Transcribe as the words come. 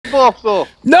both, though.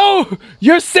 No!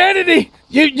 Your sanity!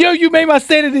 You made my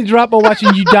sanity drop by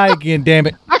watching you die again, damn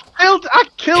it. I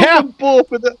killed Cal, them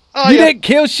both with it. Oh, you didn't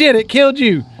kill shit, it killed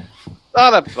you.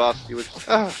 Oh, that bastard.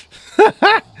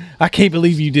 I can't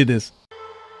believe you did this.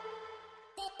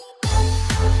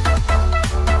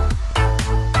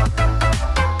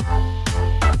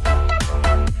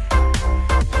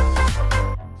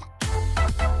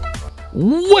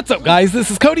 What's up, guys?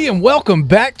 This is Cody, and welcome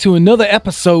back to another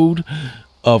episode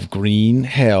of Green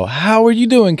Hell. How are you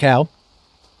doing, Cal?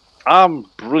 I'm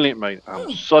brilliant, mate.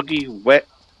 I'm soggy, wet,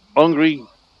 hungry.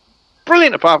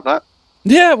 Brilliant apart from that.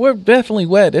 Yeah, we're definitely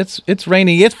wet. It's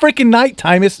rainy. It's freaking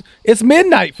nighttime. It's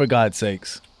midnight, for God's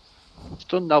sakes. It's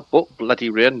done now, but bloody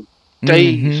rain.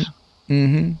 Days.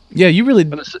 Yeah, you really...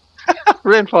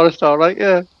 Rainforest, all right,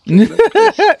 yeah.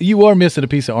 You are missing a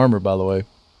piece of armor, by the way.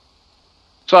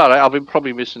 It's all right. I'll be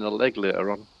probably missing a leg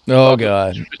later on. Oh,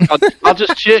 God. I'll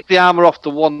just take the armor off the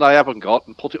one I haven't got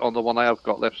and put it on the one I have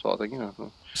got left, sort of thing. You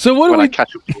know, so what I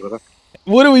catch up to whatever.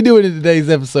 What are we doing in today's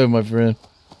episode, my friend?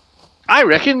 I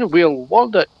reckon we'll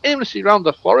wander aimlessly around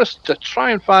the forest to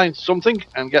try and find something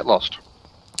and get lost.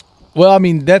 Well, I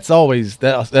mean, that's always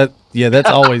that's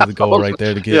always the goal right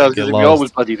there, to get lost. We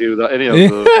always bloody do that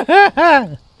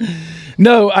anyhow.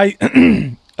 No,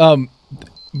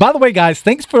 by the way, guys,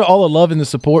 thanks for all the love and the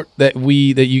support that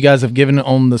you guys have given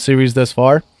on the series thus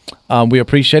far. We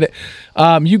appreciate it.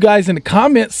 You guys in the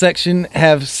comment section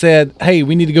have said, "Hey,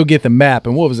 we need to go get the map."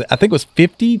 And what was it? I think it was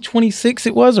 5026.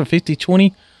 It was, or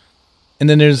 5020. And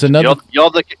then there's another.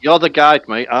 You're the guide,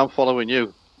 mate. I'm following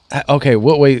you. Okay,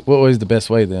 what was the best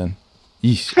way then?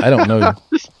 Yeesh, I don't know.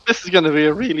 This is going to be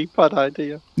a really bad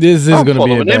idea. This is going to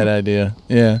be a bad idea.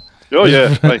 Yeah. Oh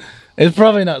yeah. Right. It's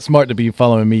probably not smart to be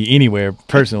following me anywhere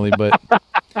personally, but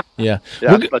yeah.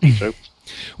 Yeah, that's true.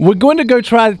 We're going to go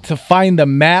try to find the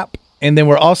map, and then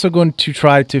we're also going to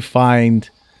try to find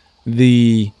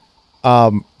the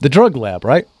drug lab,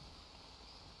 right?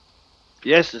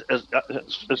 Yes, as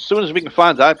soon as we can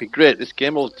find that, it'd be great. This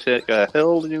game will take a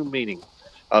whole new meaning.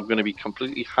 I'm going to be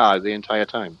completely high the entire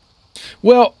time.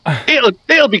 Well,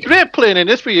 it'll be great playing in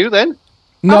this for you then.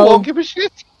 No, I won't give a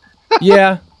shit.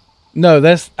 Yeah, no,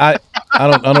 that's I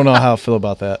don't know how I feel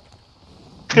about that.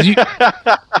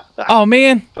 Oh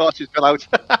man, Torch has gone out.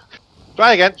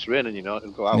 Try again. It's raining, you know.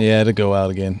 It'll go out. Yeah, it'll go out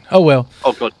again. Oh well.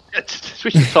 Oh god.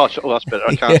 Switch the torch. Oh, that's better.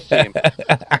 I can't see him.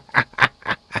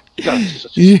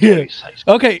 Yeah.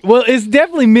 Okay, well, it's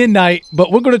definitely midnight,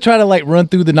 but we're going to try to like run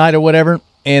through the night or whatever,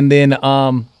 and then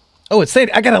oh, it's saying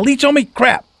I got a leech on me.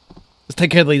 Crap. Let's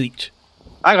take care of the leech.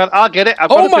 Hang on, I'll get it.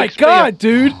 Oh my god,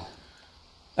 dude!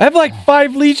 I have like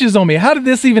 5 leeches on me. How did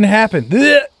this even happen?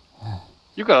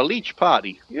 You got a leech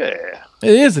party. Yeah. It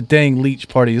is a dang leech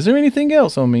party. Is there anything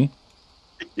else on me?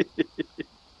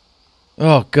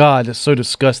 Oh god, that's so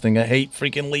disgusting. I hate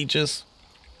freaking leeches.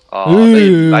 Oh, they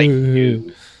like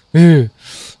you.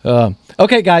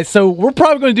 Okay, guys, so we're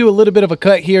probably going to do a little bit of a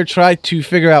cut here, try to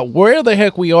figure out where the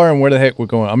heck we are and where the heck we're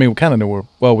going. I mean, we kind of know where,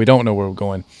 well, we don't know where we're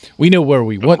going. We know where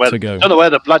we want to go. I don't know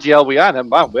where the bloody hell we are, and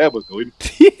where we're going.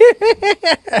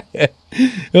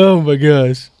 Oh, my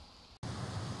gosh.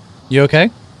 You okay?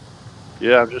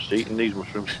 Yeah, I'm just eating these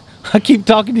mushrooms. I keep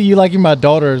talking to you like you're my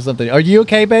daughter or something. Are you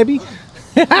okay, baby?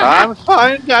 I'm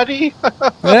fine, Daddy.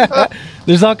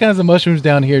 There's all kinds of mushrooms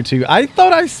down here, too. I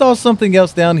thought I saw something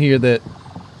else down here that...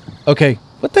 Okay,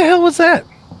 what the hell was that?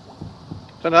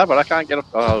 Don't know, but I can't get up.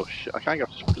 Oh, shit. I can't get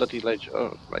up this bloody ledge.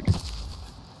 Oh, like.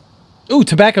 Ooh,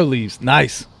 tobacco leaves.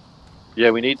 Nice.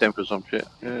 Yeah, we need them for some shit.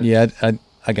 Yeah,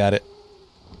 I got it.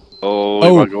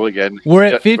 Oh, we go again. We're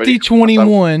at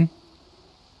 5021.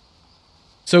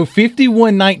 So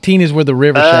 5119 is where the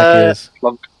river shack is.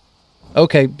 Plunk.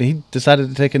 Okay, he decided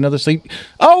to take another sleep.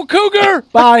 Oh, cougar!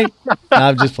 Bye.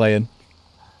 I'm just playing.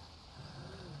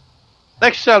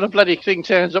 Next time the bloody thing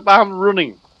turns up, I'm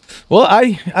running. Well,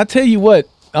 I tell you what,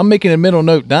 I'm making a mental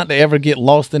note not to ever get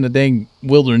lost in the dang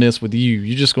wilderness with you.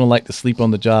 You're just going to like to sleep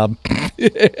on the job.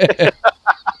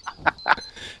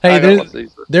 Hey,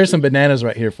 there's some bananas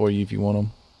right here for you if you want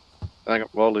them. I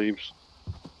got more leaves.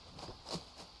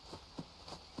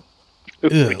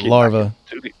 Ugh, larva.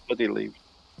 Bloody leaves.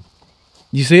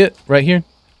 You see it right here?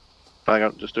 Hang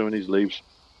on, just doing these leaves.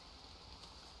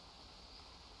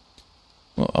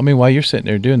 Well, I mean, while you're sitting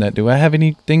there doing that, do I have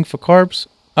anything for carbs?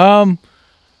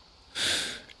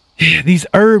 These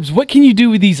herbs. What can you do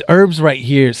with these herbs right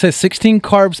here? It says 16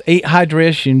 carbs, 8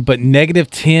 hydration, but negative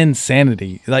 10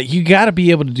 sanity. Like, you got to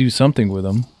be able to do something with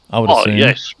them, I would assume. Oh,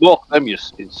 yeah, smoke them. Your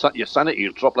sanity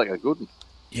will drop like a good one.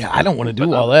 Yeah, I don't want to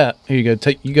do all that. Here you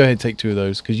go. You go ahead and take 2 of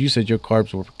those, because you said your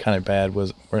carbs were kind of bad,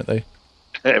 weren't they?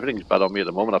 Everything's bad on me at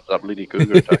the moment after that bleeding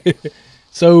cougar attack.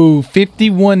 So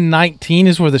 5119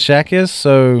 is where the shack is.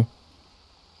 So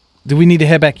do we need to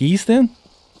head back east then?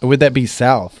 Or would that be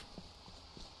south?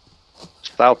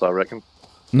 South, I reckon.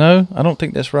 No, I don't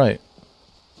think that's right.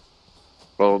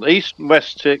 Well, the east and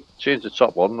west change the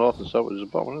top one, north and south is the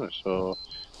bottom, isn't it? So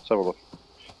let's have a look.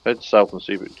 Head south and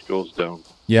see if it goes down.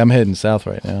 Yeah, I'm heading south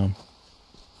right now.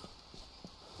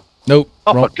 Nope.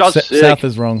 Oh, wrong. for God's sake. South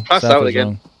is wrong. Pass South out is again.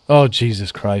 wrong. Oh,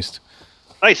 Jesus Christ.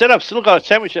 Like I said, I've still got a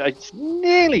temperature. It's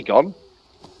nearly gone.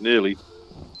 Nearly.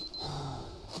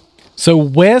 So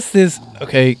west is...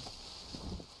 Okay.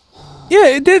 Yeah,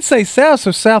 it did say south,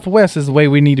 so southwest is the way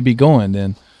we need to be going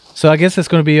then. So I guess it's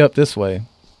going to be up this way.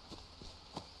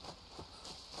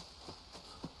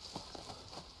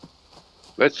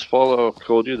 Let's follow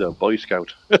Cody, the Boy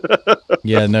Scout.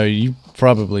 Yeah, no, you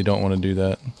probably don't want to do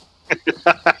that.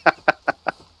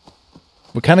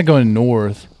 We're kind of going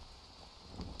north.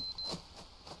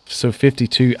 So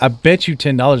 52. I bet you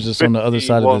 $10 is on the other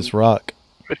side of this rock.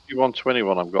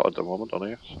 5121 I've got at the moment on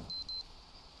here.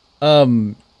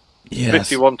 Yes.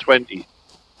 5120.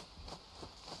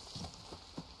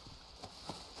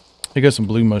 Here goes some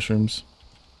blue mushrooms.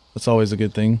 That's always a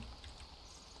good thing.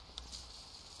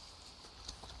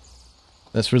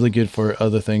 That's really good for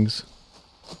other things.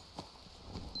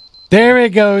 There it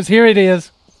goes. Here it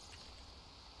is.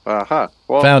 Aha.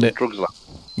 Well, found it. Drugs lab.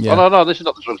 Yeah. Oh, no, this is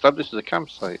not the drugs lab. This is a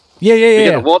campsite. Yeah. You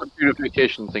get the water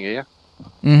purification thing here.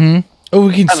 Mm-hmm. Oh,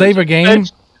 we can And save our game.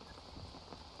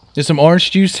 There's some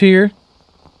orange juice here.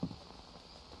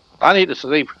 I need to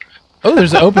sleep. Oh,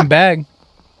 there's an open bag.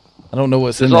 I don't know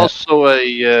what's in There's that. also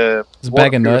a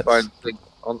bag of nuts. purifying thing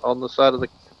on the side of the...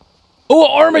 Oh,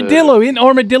 armadillo. Isn't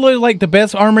armadillo like the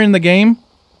best armor in the game?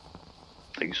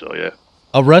 I think so, yeah.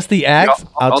 A rusty axe? Yeah,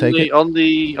 I'll take it. On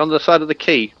the side of the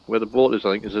quay, where the boat is,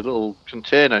 I think, is a little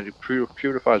container that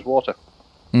purifies water.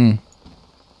 Hmm.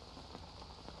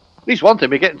 At least one thing,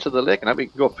 we're getting to the lake and we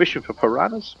can go fishing for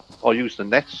piranhas. Or use the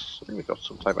nets. I think we've got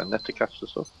some type of net to catch the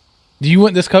stuff. Do you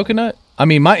want this coconut? I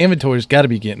mean, my inventory's got to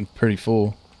be getting pretty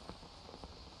full.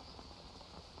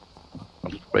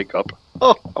 I'll just wake up.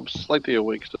 Oh, I'm slightly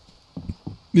awake still.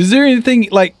 Is there anything,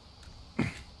 like...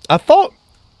 I thought...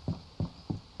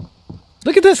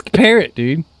 Look at this parrot,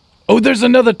 dude. Oh, there's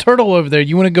another turtle over there.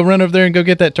 You want to go run over there and go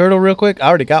get that turtle real quick? I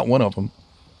already got one of them.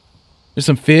 There's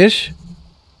some fish.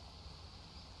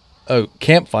 Oh,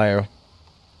 campfire.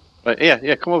 Right,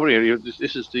 yeah, come over here.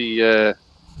 This is the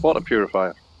water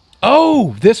purifier.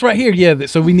 Oh, this right here. Yeah,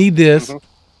 so we need this. Mm-hmm.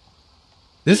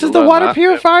 This is the water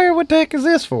purifier? What the heck is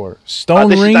this for?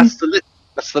 Stone ring?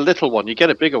 That's the little one. You get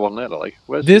a bigger one later. Like,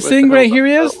 this thing right here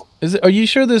is? Are you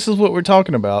sure this is what we're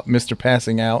talking about, Mr.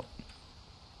 Passing Out?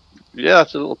 Yeah,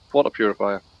 it's a little water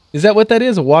purifier. Is that what that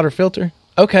is? A water filter?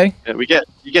 Okay. Yeah,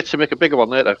 you get to make a bigger one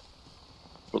later.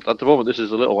 But at the moment, this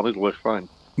is a little one. It'll work fine.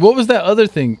 What was that other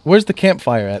thing? Where's the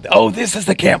campfire at? Oh, this is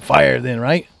the campfire then,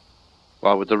 right?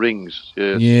 Wow, with the rings.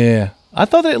 Yes. Yeah. I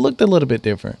thought it looked a little bit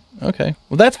different. Okay.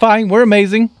 Well, that's fine. We're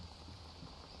amazing.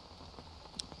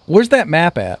 Where's that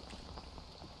map at?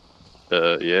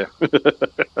 Yeah.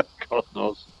 God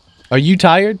knows. Are you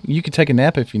tired? You can take a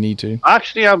nap if you need to.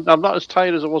 Actually, I'm not as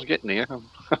tired as I was getting here.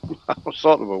 I'm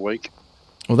sort of awake.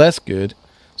 Well, that's good.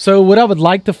 So what I would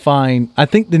like to find, I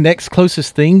think the next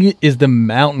closest thing is the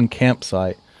mountain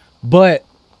campsite. But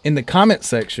in the comment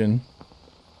section,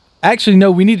 actually,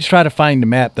 no, we need to try to find the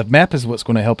map. The map is what's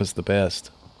going to help us the best.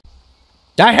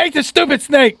 I hate the stupid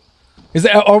snake.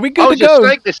 Are we good to go?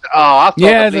 Snake this, I thought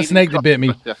yeah, it's a snake that bit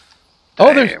me. Yeah.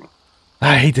 Oh,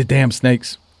 I hate the damn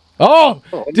snakes. Oh,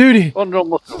 dude.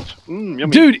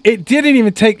 Dude, it didn't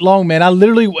even take long, man.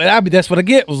 That's what I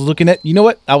get. Was looking at, you know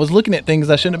what? I was looking at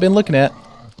things I shouldn't have been looking at.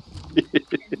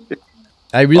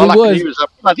 I really was. He was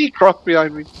a bloody croc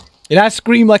behind me. And I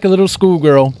screamed like a little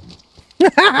schoolgirl.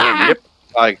 Yep,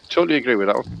 I totally agree with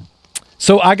that one.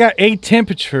 So I got a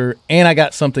temperature and I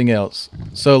got something else.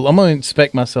 So I'm going to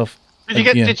inspect myself.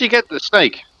 Did you get the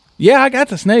snake? Yeah, I got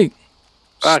the snake.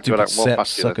 Stupid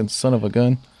sap-sucking son of a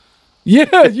gun.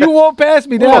 Yeah, you won't pass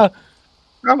me now.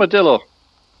 Armadillo.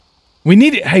 We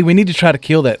need it. Hey, we need to try to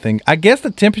kill that thing. I guess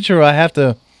the temperature will have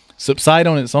to subside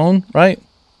on its own, right?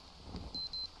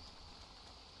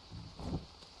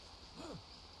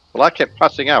 Well, I kept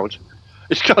passing out.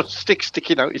 It's got a stick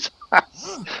sticking out his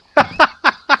ass.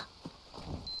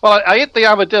 Well, I hit the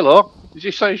armadillo. As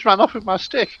you say, he's ran off with my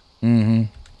stick. Mm-hmm.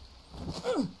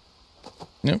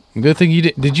 Yep. Good thing you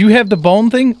did. Did you have the bone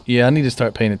thing? Yeah, I need to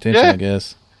start paying attention, I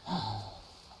guess.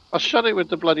 I shot it with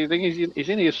the bloody thing. He's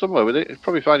in here somewhere with it. He'll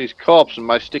probably find his corpse and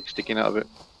my stick sticking out of it.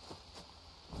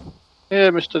 Yeah,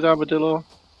 Mr. Armadillo.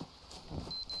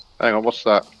 Hang on, what's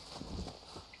that?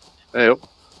 Hey up.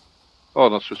 Oh,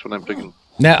 that's just one of them big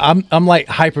Now I'm like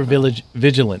hyper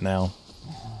vigilant now.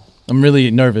 I'm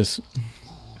really nervous.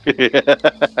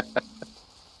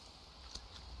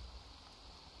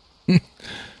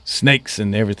 Snakes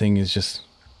and everything is just.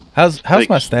 How's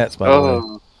my stats by the way?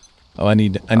 Oh, I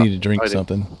need to drink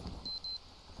something.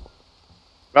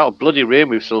 That bloody rain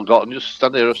we've still got, and just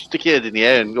stand there, stick your head in the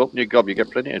air, and open your gob. You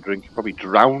get plenty of drink. You're probably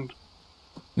drowned.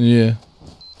 Yeah.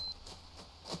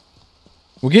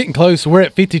 We're getting close. We're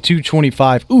at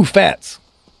 52.25. Ooh, fats.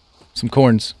 Some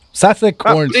corns. Sausage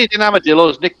corns. Bleeding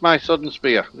armadillos nicked my sudden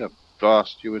spear. Yeah,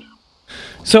 fast, you would.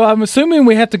 So I'm assuming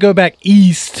we have to go back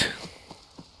east.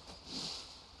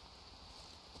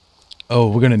 Oh,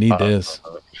 we're gonna need this.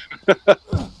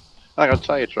 I got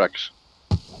tire tracks.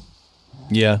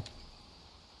 Yeah.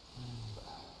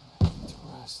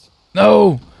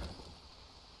 No.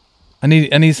 I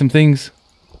need some things.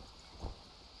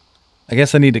 I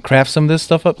guess I need to craft some of this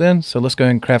stuff up then. So let's go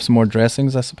ahead and craft some more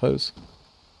dressings, I suppose.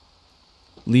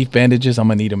 Leaf bandages, I'm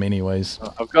gonna need them anyways.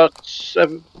 I've got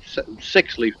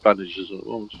six leaf bandages at the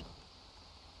moment.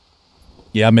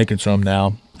 Yeah, I'm making some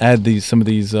now. Add some of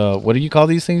these. What do you call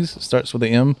these things? It starts with the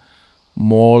M.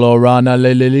 Molorana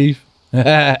leaf.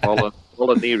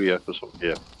 Molineria or something.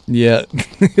 Yeah. Yeah.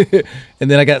 And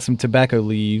then I got some tobacco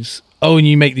leaves. Oh, and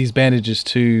you make these bandages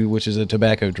too, which is a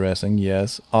tobacco dressing.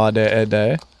 Yes. I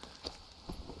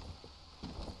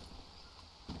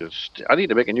need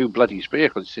to make a new bloody spear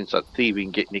because since that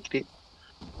thieving get nicked it.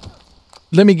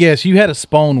 Let me guess. You had a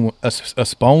spawn, a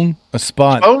spot.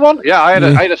 Spawn one? Yeah, I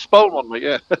had a spawn one, but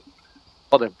yeah.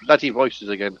 Oh, the bloody voices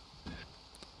again.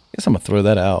 Guess I'm gonna throw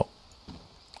that out.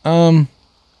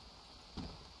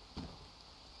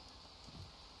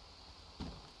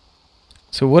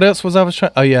 So what else was I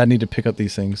trying? Oh yeah, I need to pick up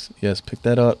these things. Yes, pick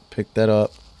that up,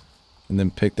 and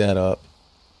then pick that up.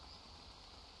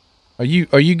 Are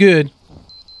you good?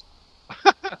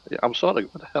 Yeah, I'm sorry.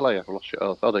 What the hell are you? I've lost your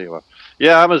earth. Oh, there you are.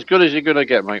 Yeah, I'm as good as you're gonna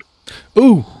get, mate.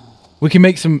 Ooh, we can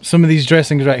make some of these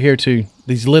dressings right here too.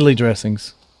 These lily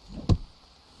dressings.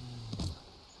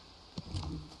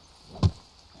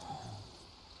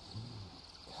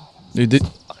 Dude,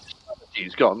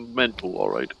 he's gone mental, all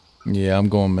right. Yeah, I'm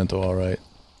going mental, all right.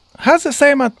 How's it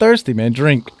say I'm thirsty, man?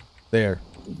 Drink. There.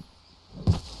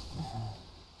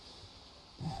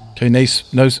 Okay, nice.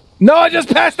 No, I just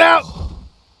passed out!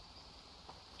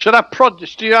 Should I prod?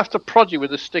 Do you have to prod you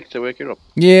with a stick to wake you up?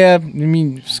 Yeah, I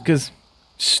mean, because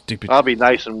stupid. I'll be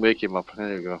nice and wake him up.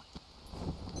 There you go.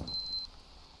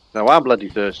 Now I'm bloody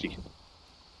thirsty.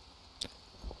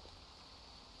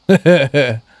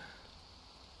 Yeah.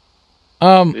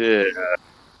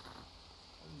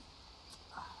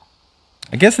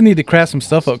 I guess I need to craft some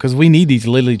stuff up because we need these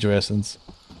lily dressings.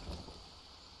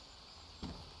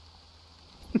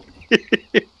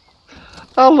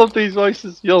 I love these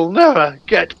voices. You'll never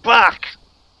get back.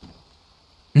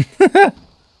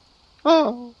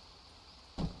 Oh.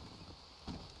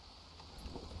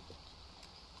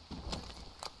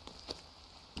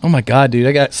 Oh my god, dude!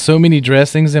 I got so many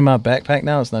dressings in my backpack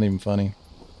now. It's not even funny.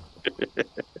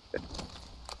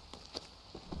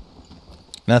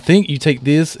 And I think you take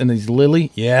this and these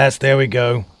lily. Yes, there we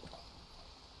go.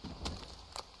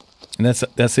 And that's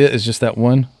it. It's just that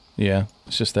one. Yeah,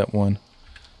 it's just that one.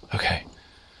 Okay.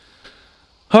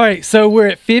 All right, so we're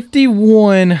at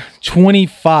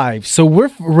 51.25. So we're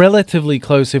relatively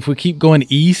close. If we keep going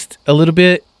east a little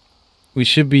bit, we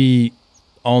should be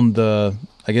on the,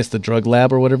 I guess, the drug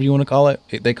lab or whatever you want to call it.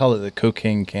 They call it the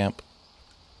cocaine camp.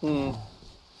 My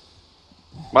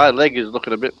leg is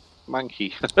looking a bit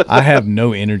manky. I have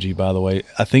no energy, by the way.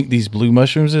 I think these blue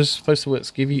mushrooms are supposed to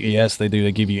give you. Yes, they do.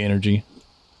 They give you energy.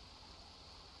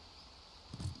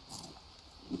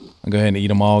 I'll go ahead and eat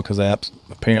them all because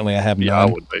apparently I have none. Yeah, I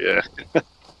would, but yeah.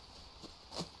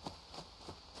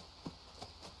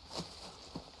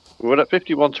 We're at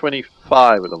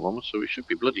 51.25 at the moment, so we should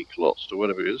be bloody close to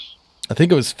whatever it is. I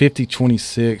think it was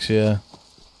 50.26, yeah.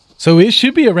 So it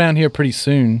should be around here pretty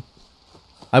soon,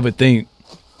 I would think.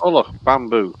 Oh, look,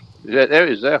 bamboo. Yeah, there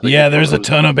it is there. Yeah, there's a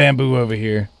ton of bamboo over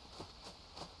here.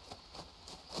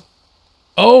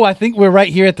 Oh, I think we're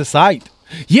right here at the site.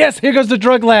 Yes, here goes the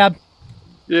drug lab.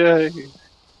 Yeah.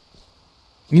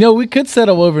 You know, we could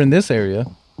settle over in this area.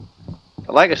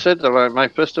 Like I said, my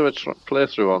first ever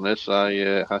playthrough on this,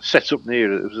 I set up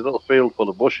near it. It was a little field full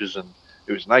of bushes, and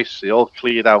it was nice. They all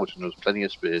cleared out, and there was plenty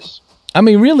of space. I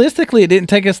mean, realistically, it didn't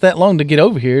take us that long to get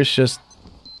over here. It's just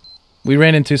we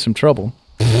ran into some trouble.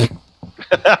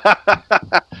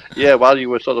 Yeah, while you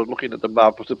were sort of looking at the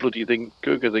map, the bloody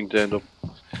cougar thing turned up.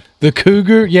 The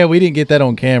cougar? Yeah, we didn't get that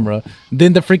on camera.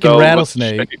 Then the freaking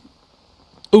rattlesnake.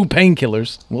 Ooh,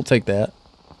 painkillers. We'll take that.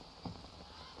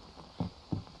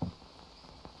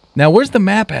 Now, where's the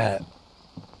map at?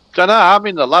 Don't know. I'm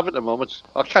in the lab at the moment.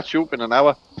 I'll catch you up in an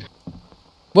hour.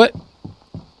 What?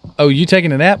 Oh, you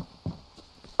taking a nap?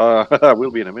 I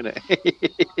will be in a minute.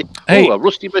 Hey. Oh, a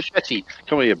rusty machete.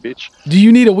 Come here, bitch. Do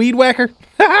you need a weed whacker?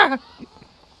 Oh,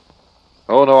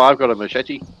 no, I've got a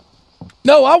machete.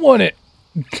 No, I want it.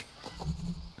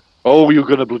 Oh, you're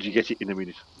going to bloody get it in a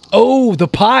minute. Oh, the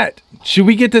pot. Should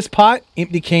we get this pot?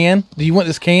 Empty can. Do you want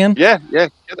this can? Yeah.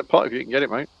 Get the pot if you can get it,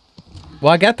 mate.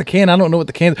 Well, I got the can. I don't know what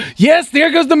the can is. Yes,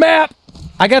 there goes the map.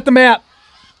 I got the map.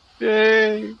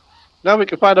 Yay. Now we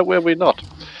can find out where we're not.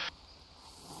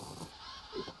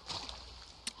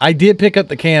 I did pick up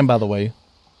the can, by the way.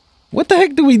 What the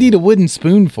heck do we need a wooden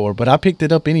spoon for? But I picked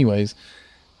it up anyways.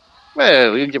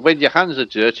 Well, when your hands are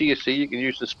dirty, you see, you can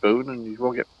use the spoon and you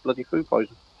won't get bloody food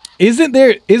poison. Isn't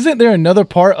there another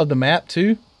part of the map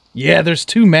too? Yeah, there's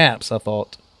 2 maps, I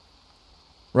thought.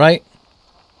 Right?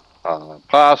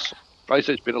 Pass. I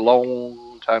say it's been a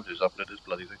long time since I've done this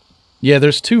bloody thing. Yeah,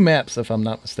 there's 2 maps if I'm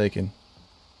not mistaken.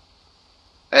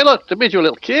 Hey, look, they made you a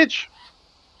little cage.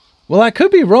 Well, I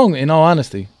could be wrong in all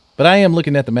honesty, but I am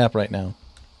looking at the map right now.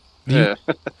 Yeah.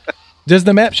 Does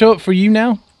the map show up for you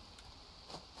now?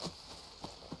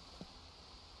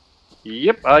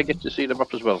 Yep, I get to see them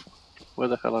up as well. Where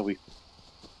the hell are we?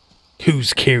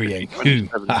 Who's carrying who?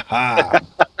 Ha ha.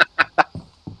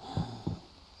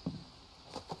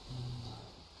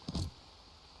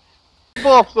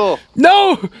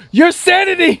 No! Your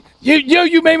sanity!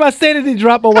 You made my sanity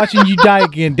drop by watching you die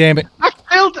again, damn it. I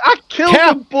killed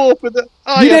them both with it.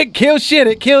 Oh, you didn't kill shit,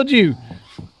 it killed you.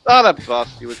 Oh, that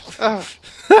bastard. Oh.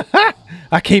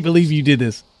 I can't believe you did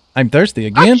this. I'm thirsty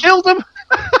again. I killed him!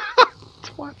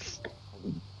 Twats.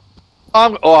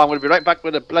 I'm going to be right back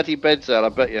with the bloody beds there, I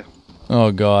bet you.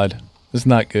 Oh, God. It's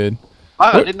not good.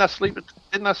 Didn't I sleep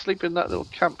in that little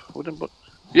camp?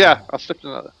 Yeah, I slept in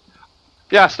that.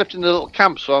 Yeah, I slept in the little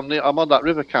camp, so I'm on that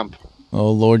river camp.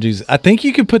 Oh, Lord Jesus. I think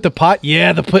you could put the pot.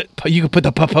 Yeah, you could put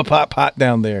the pot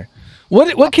down there.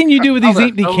 What can you do with these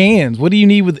empty cans? What do you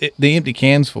need with the empty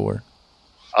cans for?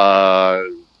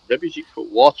 Maybe you could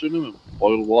put water in them and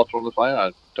boil water on the fire.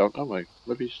 I don't know, mate.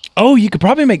 Maybe. Oh, you could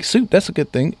probably make soup. That's a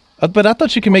good thing. But I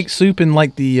thought you could make soup in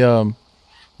like the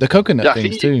coconut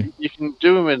things too. You can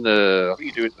do them in I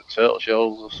think you do it in the turtle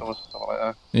shells or something like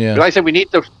that. Yeah. But like I said, we need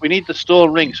the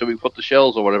stone ring, so we put the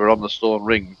shells or whatever on the stone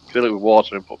ring, fill it with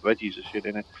water, and put veggies and shit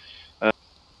in it.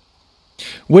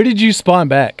 Where did you spawn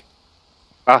back?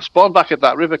 I spawned back at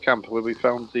that river camp where we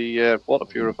found the water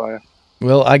purifier.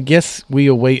 Well, I guess we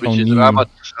await on you. I'm at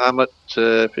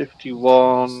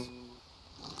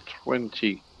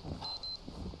 51:20.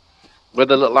 Where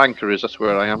the little anchor is, that's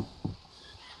where I am.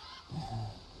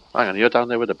 Hang on, you're down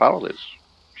there where the barrel is.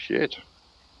 Shit.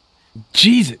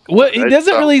 Jesus. What? It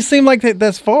doesn't really seem like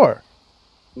that's far.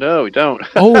 No, we don't.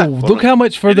 Oh, look how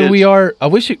much further we are. I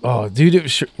wish it... Oh, dude, it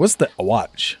was what's the...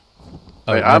 Watch.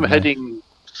 Oh, I'm heading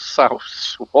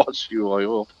south towards you, I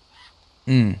hope.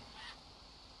 So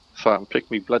I can pick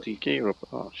me bloody gear up.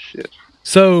 Oh, shit.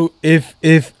 So,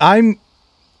 I'm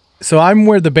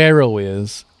where the barrel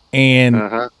is,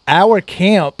 and our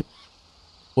camp...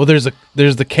 Well, there's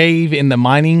the cave in the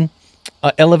mining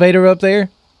elevator up there.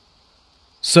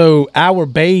 So our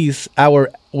base,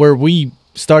 where we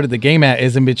started the game at,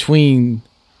 is in between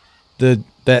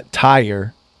that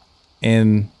tire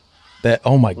and that.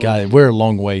 Oh my God, we're a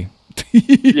long way.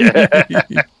 Yeah.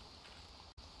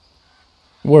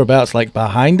 Whereabouts? Like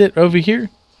behind it over here?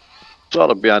 Sort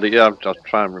of behind it. Yeah, I'm just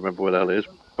trying to remember where the hell it is,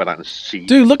 but I can see.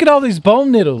 Dude, look at all these bone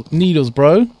needles,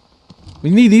 bro. We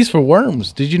need these for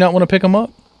worms. Did you not want to pick them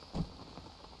up?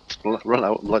 Run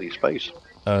out of bloody space.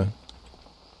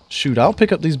 Shoot, I'll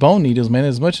pick up these bone needles, man,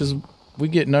 as much as we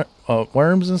get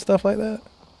worms and stuff like that.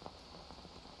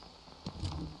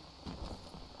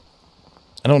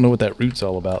 I don't know what that root's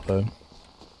all about, though.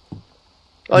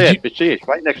 Oh, yeah, it's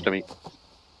right next to me.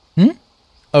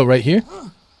 Oh, right here?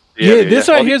 Yeah, this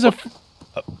right here's a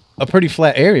pretty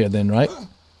flat area then, right?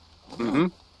 Mm-hmm.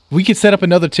 We could set up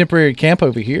another temporary camp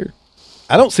over here.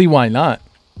 I don't see why not.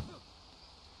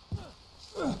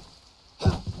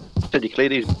 Said you clear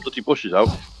these bloody bushes out.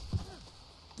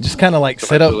 Just kind of like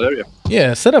set up.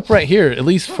 Yeah, set up right here, at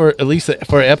least for an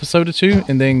episode or two,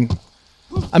 and then.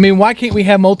 I mean, why can't we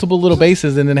have multiple little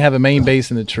bases and then have a main base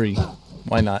in the tree?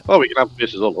 Why not? Oh, we can have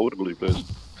bases all over the bloody place.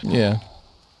 Yeah.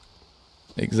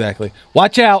 Exactly.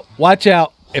 Watch out! Watch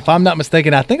out! If I'm not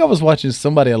mistaken, I think I was watching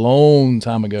somebody a long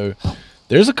time ago.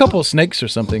 There's a couple of snakes or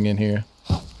something in here.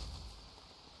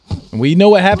 And we know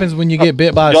what happens when you get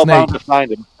bit by a snake. You're bound to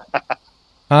find them.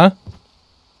 Huh?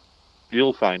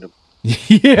 You'll find them.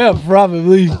 Yeah,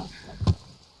 probably.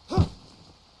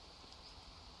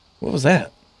 What was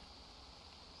that?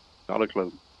 Not a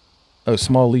clue. Oh,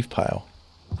 small leaf pile.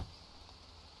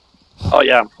 Oh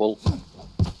yeah, I'm full.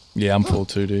 Yeah, I'm full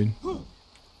too, dude.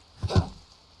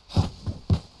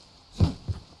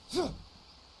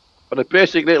 But a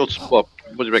basic little, what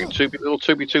do you reckon? Little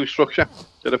 2x2 structure.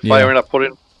 Get a fire in, I put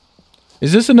in.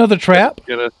 Is this another trap?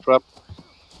 Get a trap.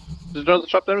 Is there another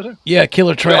trap there, is it? Yeah,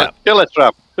 killer trap. Killer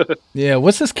trap. Yeah,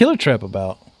 what's this killer trap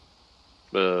about?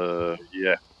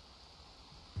 Yeah.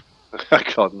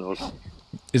 God knows.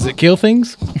 Is it kill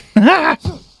things? Well,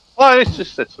 it's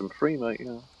just set them free, mate.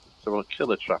 Yeah. So a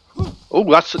killer trap. Oh,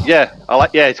 that's yeah. I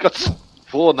like. Yeah, it's got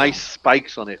 4 nice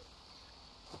spikes on it.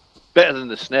 Better than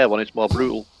the snare one. It's more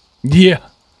brutal. Yeah.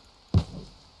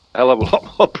 Hell of a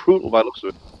lot more brutal by the looks of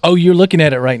it. Oh, you're looking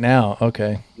at it right now.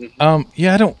 Okay. Mm-hmm.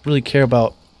 Yeah, I don't really care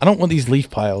about. I don't want these leaf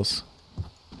piles.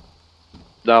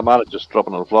 No, I'm out of just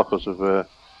dropping on the floor because of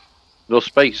no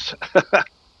space.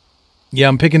 Yeah,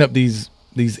 I'm picking up these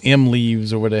M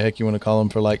leaves or what the heck you want to call them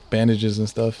for like bandages and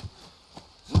stuff.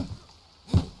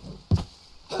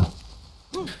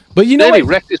 But you know Nearly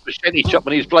what? wrecked this machete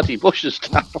chopping these bloody bushes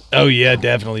down. Oh yeah,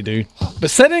 definitely, dude. But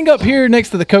setting up here next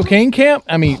to the cocaine camp,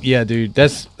 I mean, yeah, dude,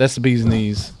 that's the bee's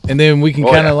knees. And then we can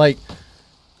kind of like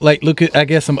look at, I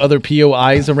guess, some other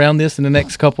POIs around this in the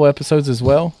next couple episodes as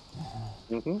well.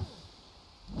 Mm-hmm.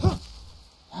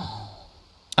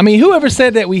 I mean, whoever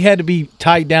said that we had to be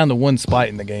tied down to one spot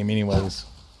in the game, anyways?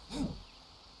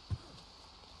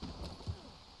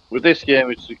 With this game,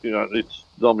 it's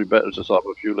normally better to sort of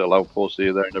a few little outposts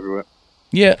here, there, and everywhere.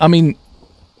 Yeah, I mean,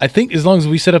 I think as long as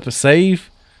we set up a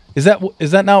save, is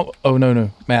that now? Oh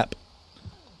no, map.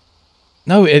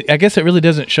 No, I guess it really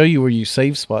doesn't show you where your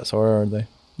save spots are they?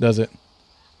 Does it?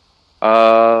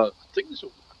 I think there's I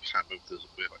can't remember if there's a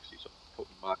way of actually sort of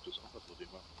putting markers on the bloody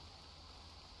map.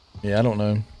 Yeah, I don't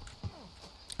know.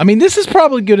 I mean, this is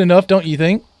probably good enough, don't you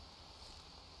think?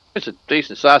 It's a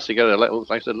decent size to get a little,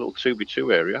 like I said, a little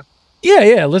 2x2 area.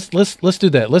 Yeah. Let's do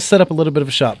that. Let's set up a little bit of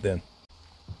a shop then.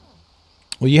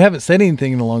 Well, you haven't said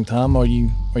anything in a long time. Are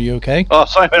you okay? Oh,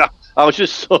 sorry, I was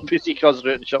just so busy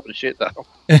concentrating chopping shit down.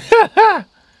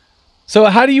 So,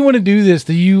 how do you want to do this?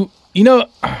 Do you know?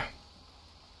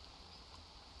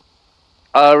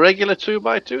 A regular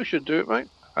 2x2 should do it, mate.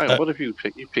 Hang on, what if you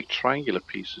pick? You pick triangular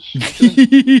pieces.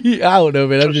 I don't know,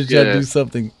 man. I'm just trying to do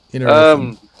something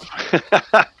interesting.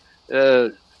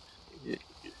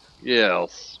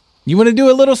 Yes. You want to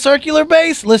do a little circular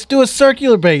base? Let's do a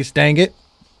circular base, dang it.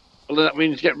 Well, then that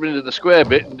means getting rid of the square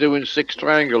bit and doing 6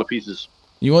 triangular pieces.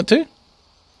 You want to?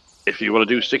 If you want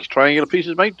to do 6 triangular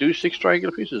pieces, mate, do 6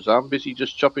 triangular pieces. I'm busy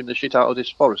just chopping the shit out of this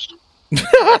forest.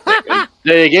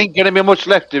 There you ain't getting me much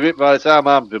left of it by the time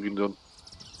I'm fucking done.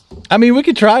 I mean, we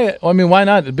could try it. I mean, why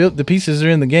not? The pieces are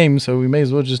in the game, so we may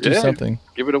as well just do something.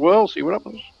 Give it a whirl, see what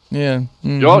happens. Yeah.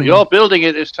 Mm-hmm. You're building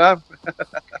it this time.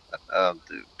 Oh,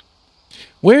 dude.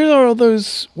 Where are all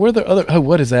those? Where are the other? Oh,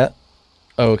 what is that?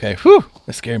 Oh, okay. Whew,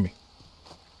 that scared me.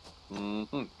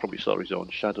 Probably saw his own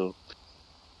shadow.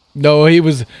 No, I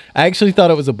actually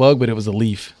thought it was a bug, but it was a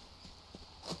leaf.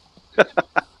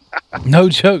 No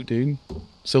joke, dude.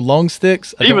 So long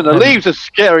sticks. Even the leaves are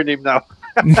scaring him now.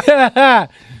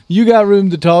 You got room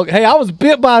to talk. Hey, I was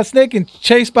bit by a snake and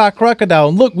chased by a crocodile.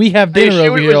 And look, we have dinner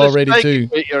over here already, too.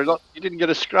 You didn't get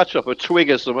a scratch up a twig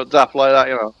or something daft like that,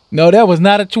 you know. No, that was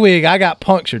not a twig. I got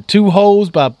punctured. 2 holes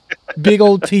by big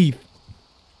old teeth.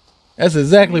 That's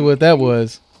exactly what that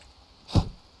was.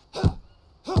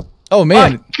 Oh,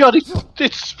 man. My God,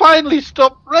 it's finally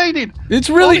stopped raining. It's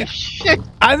really... Holy shit.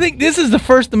 I think this is the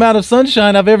first amount of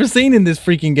sunshine I've ever seen in this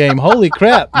freaking game. Holy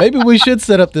crap. Maybe we should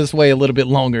set up this way a little bit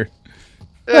longer.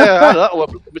 Yeah, we're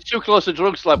too close to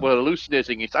drugs lab. We're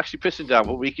hallucinating. It's actually pissing down,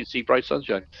 but we can see bright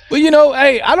sunshine. Well, you know,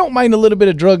 hey, I don't mind a little bit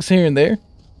of drugs here and there.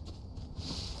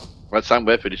 Well, Sam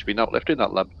Bedford been out left in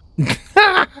that lab.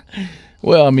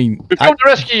 Well, I mean... We've come to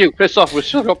rescue you. Piss off. We've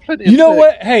still got plenty of You know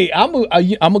what? Hey, I'm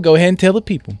gonna go ahead and tell the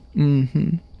people.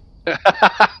 Mm-hmm.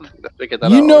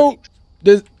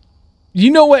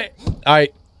 You know what? All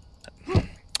right.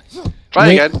 Try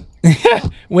again.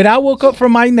 When I woke up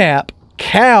from my nap,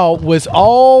 Cal was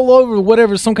all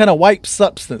over some kind of white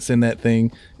substance in that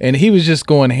thing, and he was just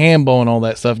going hambo on all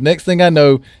that stuff. Next thing I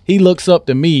know, he looks up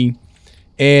to me,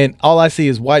 and all I see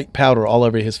is white powder all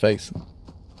over his face.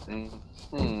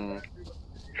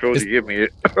 Sure, you give me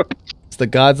it. It's the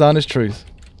God's honest truth.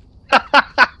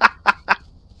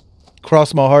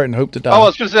 Cross my heart and hope to die. Oh, I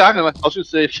was going to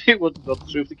say, if it wasn't the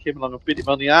truth, he came along and bit him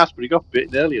on the ass, but he got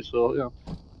bitten earlier, so, you know.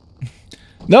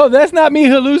 No, that's not me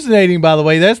hallucinating, by the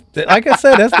way. That's, like I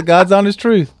said, that's the God's honest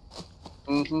truth.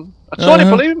 I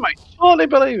totally believe it, mate. Totally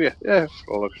believe you. Yeah.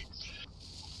 Oh,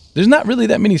 there's not really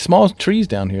that many small trees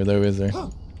down here, though, is there?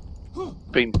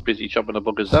 been busy chopping the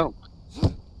buggers down.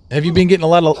 Have you been getting a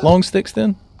lot of long sticks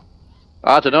then?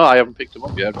 I don't know. I haven't picked them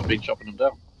up yet. I've just been chopping them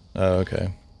down. Oh,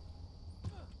 okay.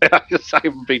 I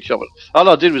haven't been chopping. All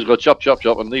I did was go chop, chop,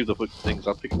 chop, and leave the fucking things.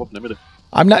 I'll pick them up in a minute.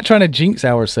 I'm not trying to jinx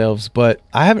ourselves, but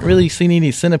I haven't really seen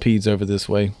any centipedes over this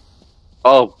way.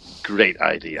 Oh, great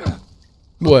idea.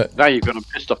 What? Now you're going to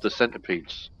piss off the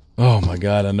centipedes. Oh my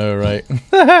god, I know, right?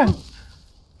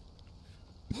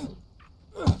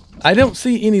 I don't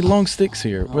see any long sticks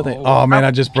here. Where they? Oh man, I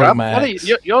just broke my axe.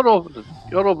 You're over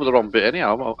the wrong bit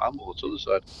anyhow. I'm over to the other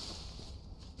side.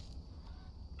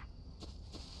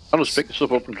 I'm just picking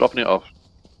stuff up and dropping it off.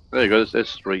 There you go.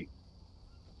 There's 3.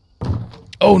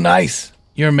 Oh, nice.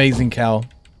 You're amazing, Cal.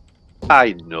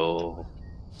 I know.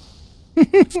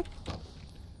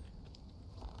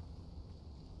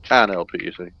 Can't help it,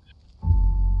 you see.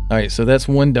 Alright, so that's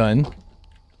 1 done.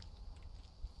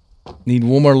 Need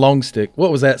 1 more long stick.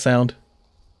 What was that sound?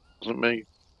 Wasn't me.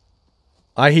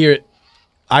 I hear it.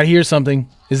 I hear something.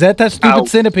 Is that stupid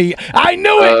centipede? I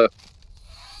knew it!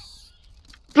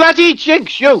 Bloody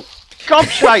jinx, you!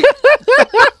 Gobshite!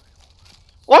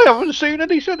 I haven't seen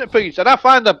any centipedes, and I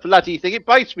find the bloody thing, it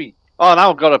bites me. Oh,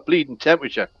 now I've got a bleeding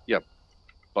temperature. Yeah,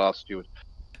 bastard.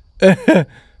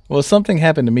 Well, something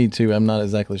happened to me too. I'm not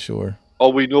exactly sure. Oh,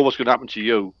 we know what's going to happen to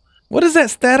you. What is that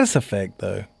status effect,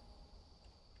 though?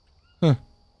 Huh.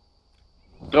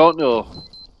 Don't know.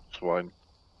 Swine.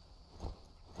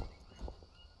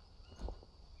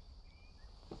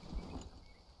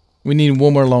 We need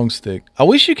 1 more long stick. I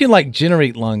wish you could like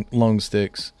generate long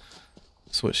sticks.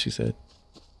 That's what she said.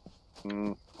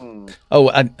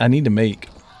 Oh, I need to make.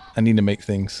 I need to make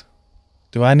things.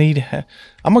 Do I need?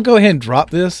 I'm gonna go ahead and drop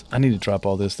this. I need to drop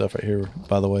all this stuff right here.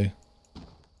 By the way.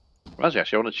 Razzie,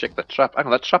 actually, I want to check that trap. Hang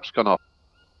on, that trap's gone off.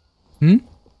 Hmm.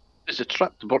 There's a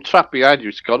trap. The trap behind you.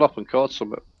 It's gone off and caught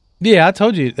something. Yeah, I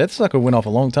told you that sucker went off a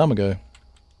long time ago.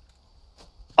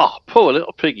 Oh, poor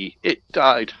little piggy. It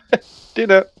died.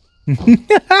 Dinner.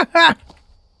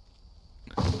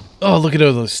 Oh, look at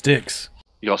all those sticks.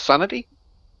 Your sanity?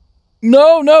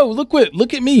 No. Look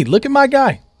at me. Look at my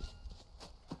guy.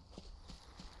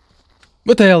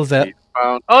 What the hell is that?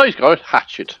 Oh, he's got a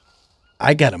hatchet.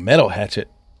 I got a metal hatchet.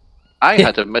 I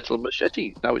had a metal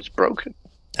machete. Now it's broken.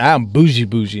 I'm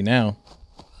bougie now.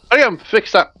 I am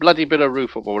fix that bloody bit of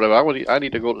roof up or whatever. I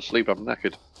need to go to sleep. I'm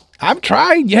knackered. I'm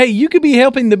trying. Hey, you could be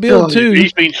helping to build too.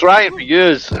 He's been trying for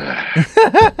years.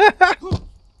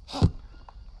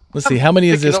 Let's see. How many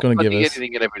is this going to give us?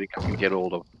 Anything and everything I can get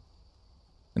hold of.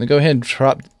 I'm going to go ahead and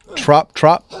drop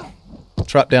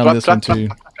down this one too.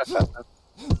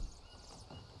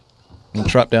 And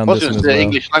drop down this one as well.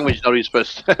 English language not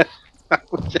supposed to.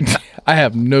 I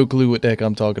have no clue what the heck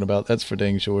I'm talking about. That's for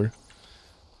dang sure.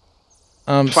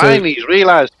 Finally, he's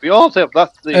realised we all have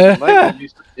that thing.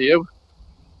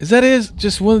 Is that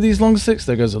just one of these long sticks?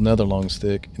 There goes another long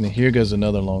stick. And then here goes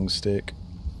another long stick.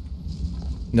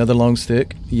 Another long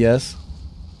stick. Yes.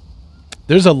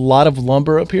 There's a lot of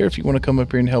lumber up here if you want to come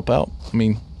up here and help out. I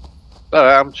mean...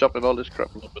 I'm chopping all this crap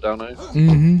lumber down here.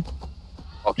 Mm-hmm.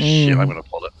 Oh, shit, I'm going to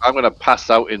pull it. I'm going to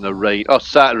pass out in the rain. Oh,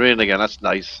 starting raining again. That's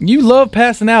nice. You love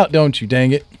passing out, don't you,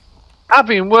 dang it? I've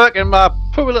been working my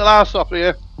poor little ass off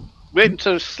here. Waiting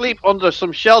to sleep under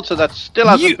some shelter that still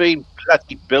hasn't been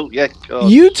bloody built yet.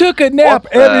 God. You took a nap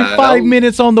every 5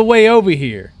 minutes on the way over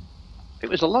here. It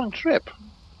was a long trip.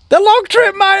 The long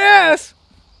trip, my ass!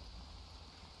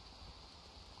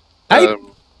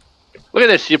 Look at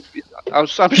this. I'm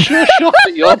sure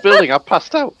that you're building. I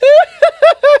passed out.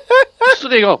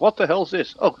 Studying off. What the hell's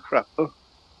this? Oh, crap. Oh.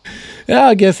 Yeah,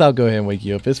 I guess I'll go ahead and wake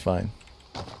you up. It's fine.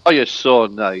 Oh, you're so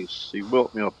nice. You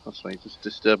woke me up. That's fine. Just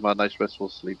disturb my nice restful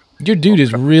sleep. Your dude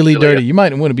is really dirty. You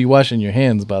might want to be washing your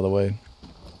hands, by the way.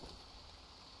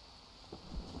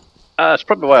 That's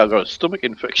probably why I got a stomach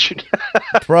infection.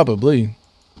 Probably.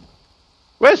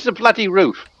 Where's the bloody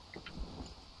roof?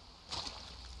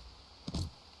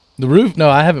 The roof? No,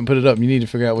 I haven't put it up. You need to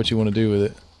figure out what you want to do with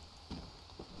it.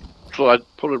 So I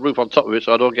put a roof on top of it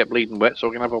so I don't get bleeding wet so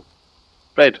I can have a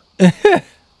bed.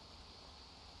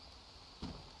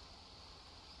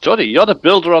 Johnny, you're the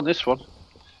builder on this one.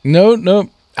 No.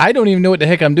 I don't even know what the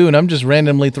heck I'm doing. I'm just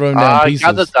randomly throwing down pieces. I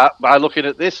gathered that by looking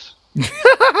at this.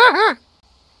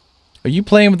 Are you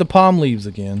playing with the palm leaves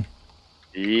again?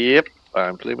 Yep,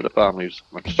 I'm playing with the palm leaves.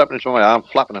 I'm strapping it to my arm,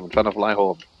 flapping them, and trying to fly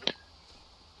home.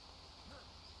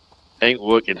 Ain't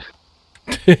working.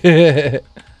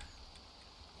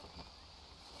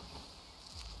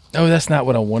 Oh, that's not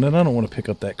what I wanted. I don't want to pick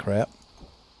up that crap.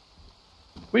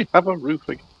 We have a roof.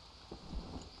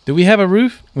 Do we have a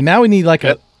roof? Well, now we need like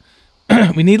a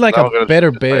we need like a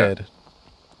better bed.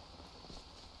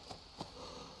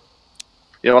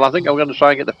 Yeah, well, I think I'm going to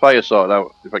try and get the fire sorted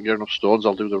out. If I get enough stones,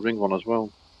 I'll do the ring one as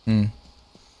well. Hmm.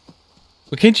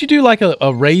 Well, can't you do like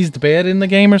a raised bed in the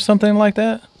game or something like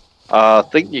that? I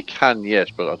think you can, yes,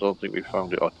 but I don't think we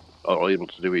found it or are able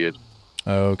to do it yet.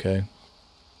 Oh, okay.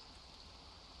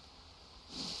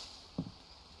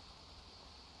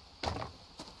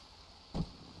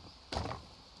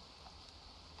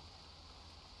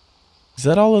 Is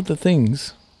that all of the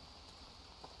things?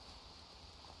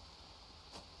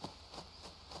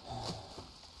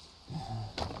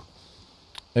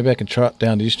 Maybe I can chop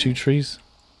down these 2 trees.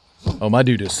 Oh, my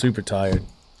dude is super tired.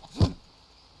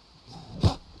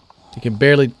 He can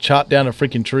barely chop down a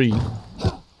freaking tree.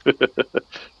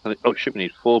 Oh shit, we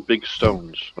need 4 big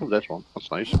stones. Oh, there's one.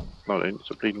 That's nice. No, it ain't. It's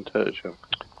a bleeding turtle shell.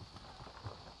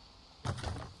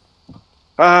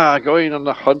 Going on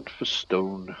the hunt for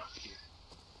stone.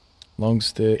 Long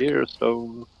stick. Here a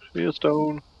stone. Here a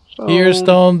stone. Stone. Here a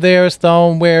stone, there a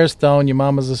stone, where a stone. Your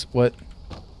mama's a what?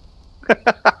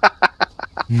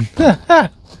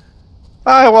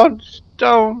 I want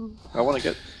stone. I want to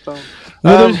get stone.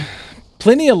 Well, there's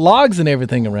plenty of logs and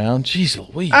everything around. Jeez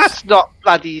Louise. That's not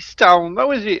bloody stone,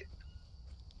 though, is it?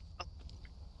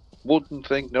 Wooden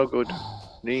thing, no good.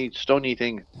 Need stony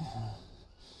thing.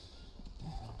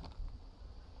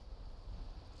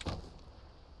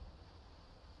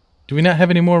 Do we not have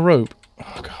any more rope?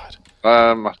 Oh God.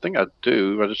 I think I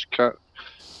do. I just can't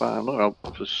find out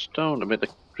for stone to make the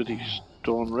pretty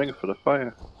stone ring for the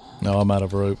fire. No, I'm out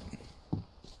of rope.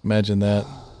 Imagine that.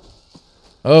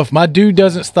 Oh, if my dude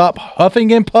doesn't stop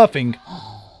huffing and puffing.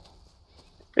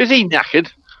 Is he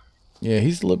knackered? Yeah,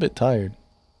 he's a little bit tired.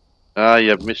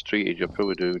 You've mistreated your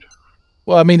poor dude.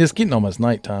 Well, I mean, it's getting almost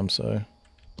nighttime, so.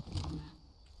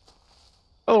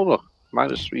 Oh, look.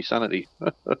 -3 sanity.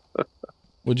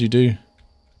 What'd you do?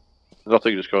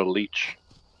 Nothing, just got a leech.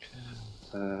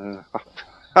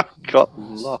 I've got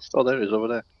lost. Oh, there it is over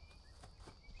there.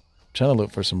 I'm trying to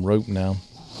look for some rope now.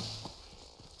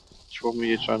 Which one were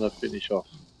you trying to finish off?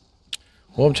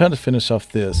 Well, I'm trying to finish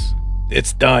off this.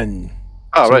 It's done.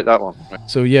 Oh, right, that one. Right.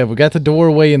 So, yeah, we got the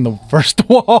doorway in the first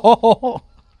wall.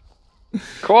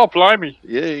 Co-op, blimey.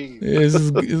 Yay. This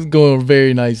is going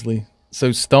very nicely.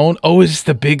 So, stone. Oh, it's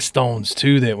the big stones,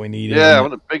 too, that we need. Yeah, I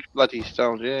want the big bloody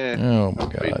stones, yeah. Oh, my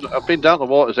God. I've been down the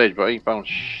water's edge, but I ain't found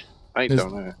I ain't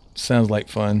down there. Sounds like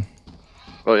fun.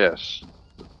 Oh, yes.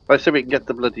 Let's see if we can get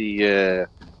the bloody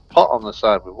pot on the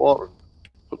side with water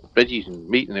and put veggies and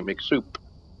meat in it, make soup.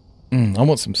 I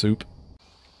want some soup.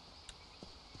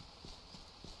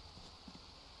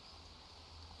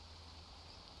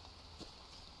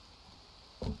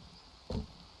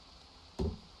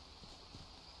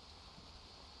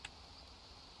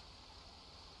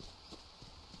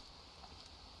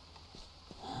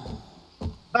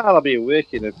 I'll be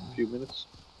awake in a few minutes.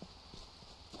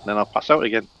 Then I'll pass out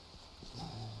again.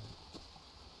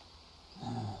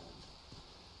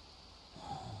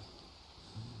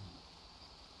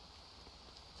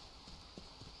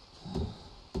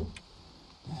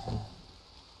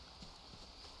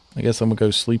 I guess I'm going to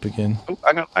go sleep again. Oh,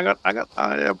 I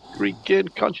have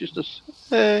regained consciousness.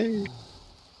 Hey.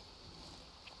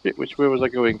 Shit, which way was I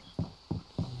going?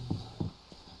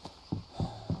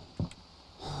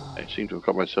 I seem to have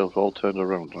got myself all turned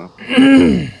around now.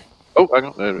 Oh, hang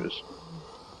on, there it is.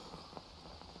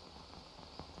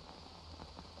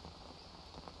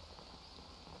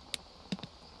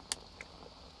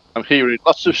 I'm hearing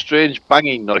lots of strange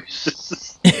banging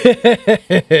noises.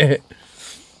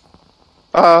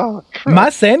 Ah, crap. My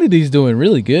sanity's doing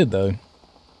really good, though.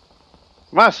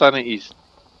 My sanity's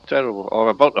terrible. I'm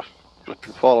about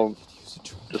to fall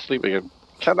to sleep again.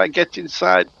 Can I get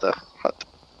inside the hut?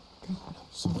 I'm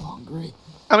so hungry.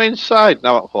 I'm inside.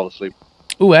 Now I'll fall asleep.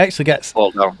 Ooh, I actually got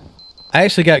Fall down.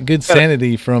 good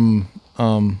sanity from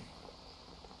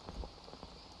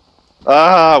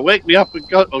Wake me up and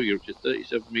go. Oh, you're just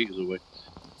 37 meters away.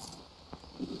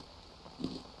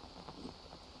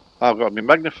 I've got my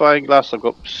magnifying glass, I've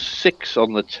got 6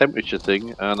 on the temperature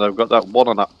thing, and I've got that 1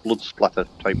 on that blood splatter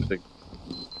type thing.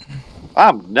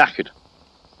 I'm knackered.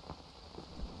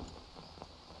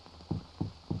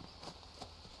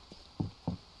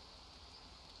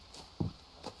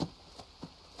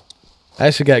 I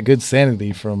actually got good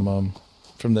sanity from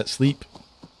that sleep.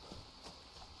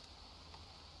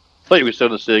 I thought you were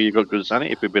starting to say you got good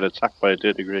sanity if you've been attacked by a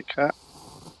dirty grey cat.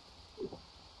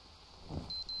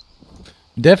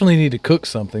 Definitely need to cook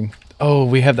something. Oh,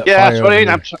 we have that Yeah, fire that's what I over mean.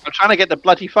 here. I'm trying to get the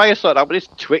bloody fire sorted out, but this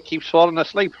twit keeps falling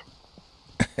asleep.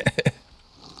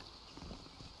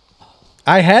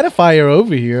 I had a fire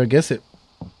over here. I guess it.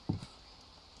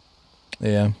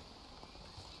 Yeah.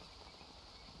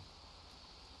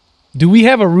 Do we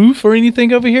have a roof or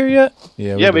anything over here yet?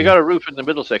 Yeah. Yeah, we do. got a roof in the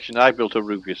middle section. I built a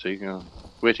roof, you see.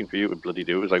 Waiting for you to bloody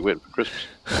do it. It was like waiting for Christmas.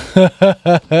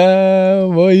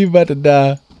 Boy, you about to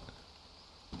die.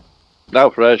 Now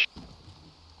fresh.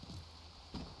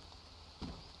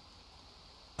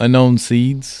 Unknown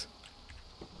seeds.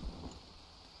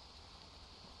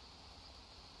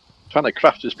 Trying to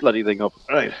craft this bloody thing up.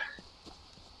 Right.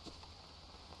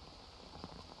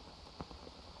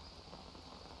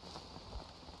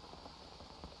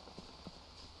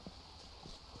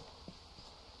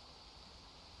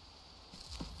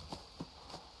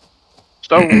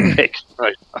 Stone picks.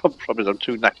 Right. I'm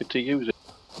too knackered to use it.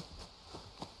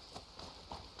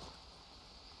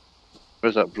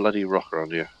 Where's that bloody rock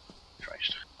around here?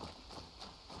 Christ.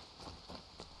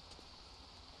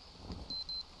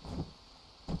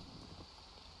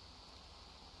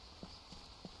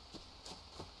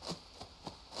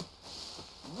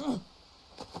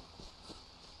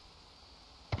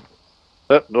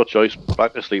 No choice.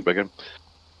 Back to sleep again.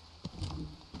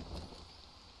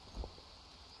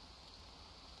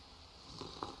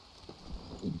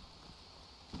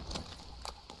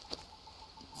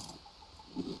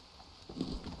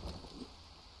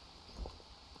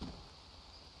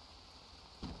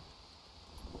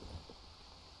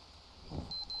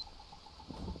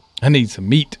 I need some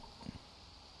meat.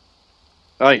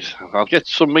 Right, I'll get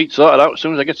some meat sorted out as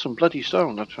soon as I get some bloody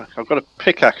stone. I've got a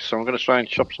pickaxe, so I'm going to try and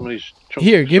chop some of these chunks.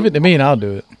 Here, give it to me and I'll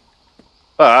do it.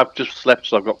 I've just slept,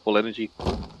 so I've got full energy.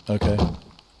 Okay.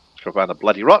 Let's go find a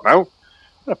bloody rock now.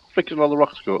 Where the frick did all the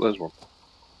rocks go? There's one.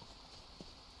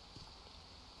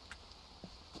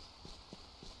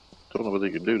 Don't know whether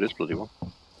you can do this bloody one.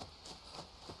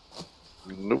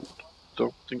 Nope,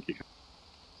 don't think you can.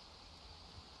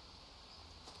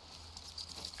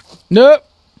 Nope.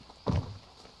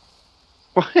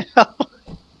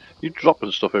 You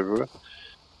dropping stuff everywhere.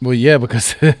 Well, yeah,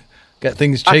 because got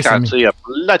things I chasing can't me. see a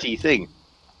bloody thing.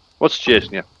 What's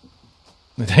chasing you?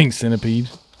 The dang centipede.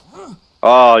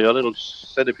 Oh, your little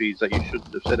centipedes that you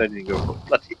shouldn't have said anything about.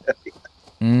 Bloody hell.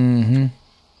 Mm-hmm.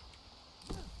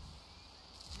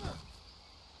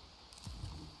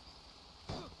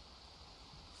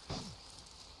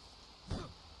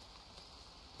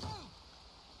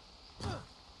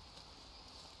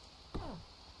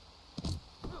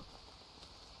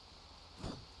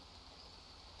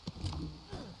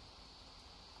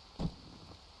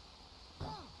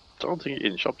 I don't think you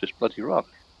can chop this bloody rock.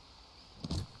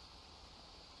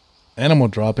 Animal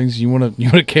droppings. You wanna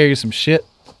carry some shit?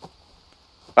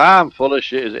 I'm full of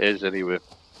shit as it is anyway.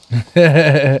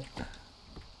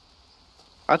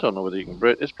 I don't know whether you can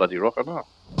break this bloody rock or not.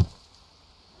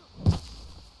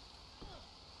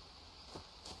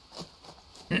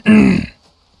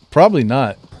 Probably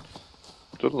not.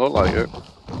 Doesn't look like it.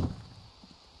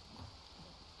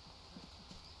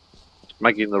 It's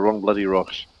making the wrong bloody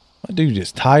rocks. My dude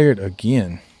is tired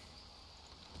again.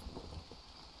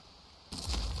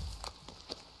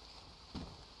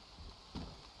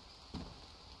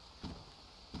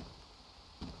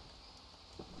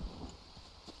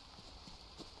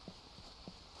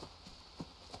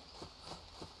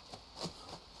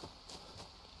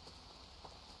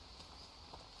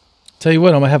 Tell you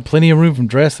what, I'm gonna have plenty of room for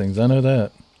dressings. I know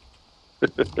that.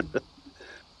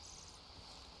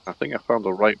 I think I found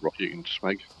the right rock you can just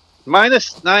make.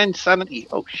 -9 sanity.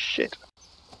 Oh shit.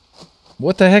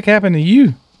 What the heck happened to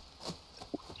you?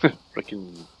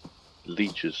 Freaking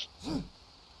leeches.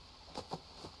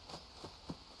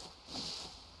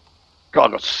 God,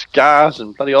 I got scars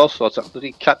and bloody all sorts. That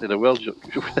bloody cat did a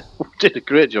did a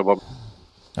great job on.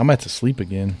 I'm gonna have to sleep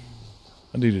again.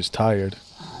 My dude is tired.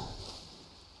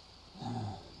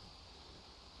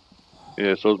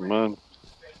 Yeah, so's mine.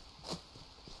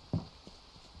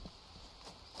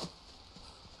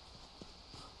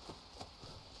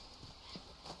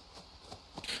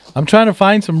 I'm trying to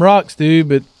find some rocks, dude,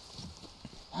 but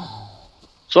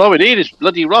So all we need is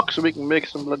bloody rocks so we can make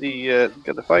some bloody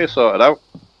get the fire sorted out.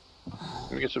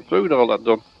 And get some food, all that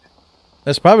done.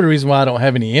 that's probably the reason why I don't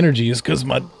have any energy is because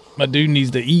my dude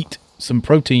needs to eat some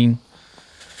protein.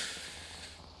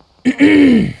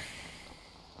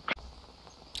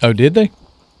 Oh, did they?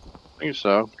 I think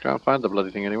so. Can't find the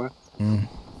bloody thing anywhere. All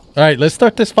right, let's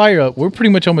start this fire up. We're pretty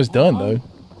much almost done, though.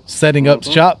 Setting up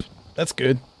shop. That's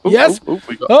good. Ooh, Yes. ooh,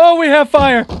 ooh, Oh, we have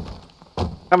fire.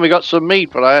 and we got some meat,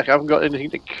 but I haven't got anything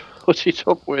to cut it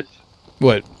up with.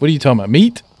 What? What are you talking about?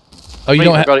 Meat? Oh, you Meat,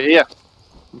 don't I've have. got it here.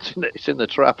 It's in the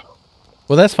trap.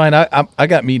 Well, that's fine. I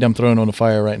got meat. I'm throwing on the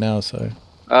fire right now. So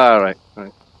All right.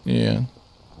 yeah.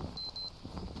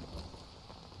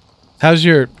 How is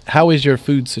your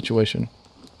food situation?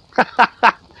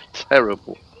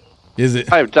 Terrible. Is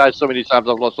it? I have died so many times.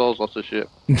 I've lost all sorts of shit.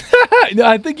 No,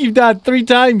 I think you've died 3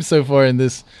 times so far in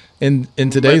this in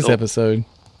today's Mental. episode.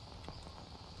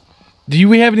 Do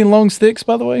we have any long sticks,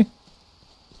 by the way?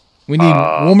 We need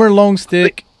one more long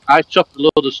stick. I chopped a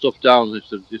load of stuff down.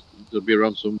 There'll be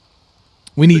around some.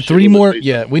 We need There should 3 more. be-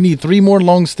 Yeah, we need 3 more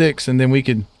long sticks, and then we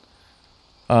could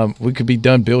be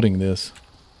done building this.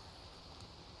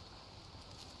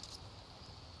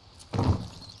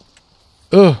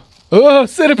 Oh,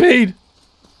 centipede!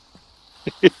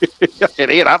 I can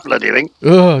eat that bloody thing.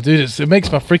 Oh, dude, it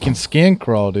makes my freaking skin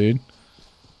crawl, dude.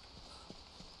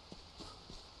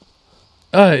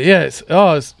 Yes.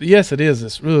 Yes, it is.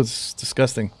 It's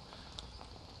disgusting.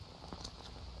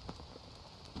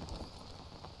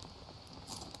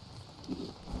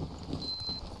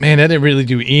 Man, that didn't really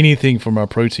do anything for my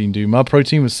protein, dude. My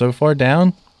protein was so far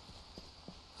down.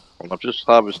 I've just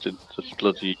harvested this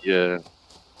bloody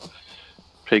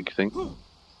pig thing.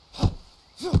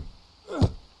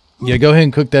 Yeah, go ahead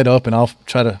and cook that up, and I'll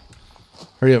try to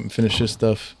hurry up and finish this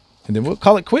stuff. And then we'll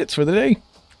call it quits for the day.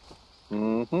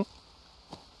 Mm-hmm.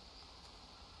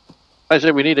 I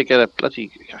said we need to get a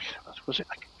bloody. Was it?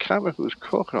 I can't remember if it was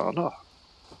coconut or not.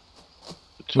 The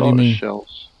What do you mean? tortoise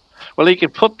shells. Well, you can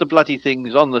put the bloody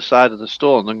things on the side of the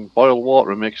stone and boil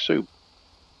water and make soup.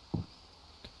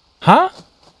 Huh?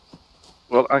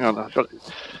 Well, hang on.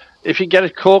 If you get a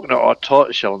coconut or a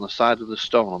tortoise shell on the side of the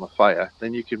stone on the fire,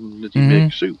 then you can bloody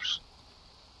make soups.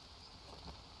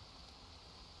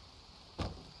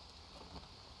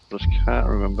 Just can't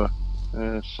remember.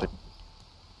 Let's see.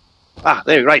 Ah,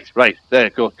 there, right, there,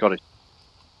 got it.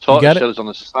 Tortoise got it? shell is on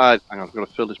the side. Hang on, I've got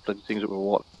to fill this bloody things up with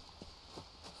water.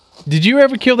 Did you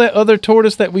ever kill that other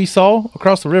tortoise that we saw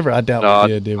across the river? I doubt No,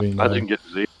 we did we? I No. didn't get to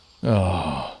see it.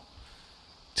 Oh,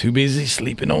 too busy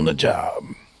sleeping on the job.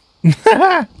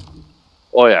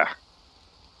 Oh yeah.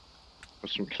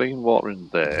 Got some clean water in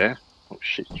there. Oh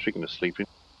shit, speaking of sleeping.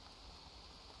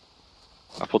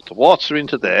 I put the water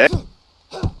into there.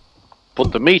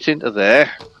 Put the meat into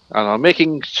there. And I'm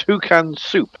making toucan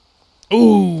soup.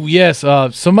 Ooh, yes.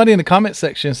 Somebody in the comment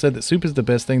section said that soup is the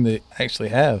best thing they actually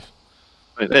have.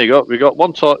 Right, there you go. We got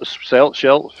 1 tortoise shell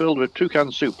filled with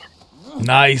toucan soup.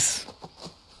 Nice.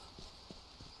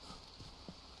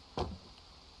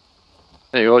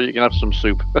 There you go. You can have some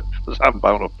soup. I'm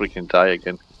bound to freaking die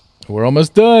again. We're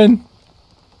almost done.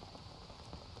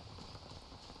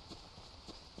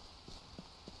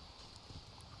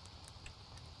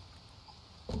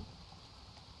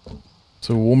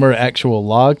 So one more actual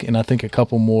log, and I think a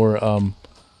couple more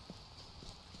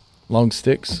long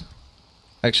sticks.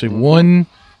 Actually, 1,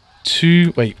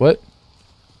 2. Wait, what?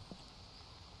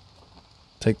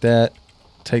 Take that.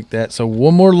 Take that. So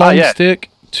one more long yeah. stick,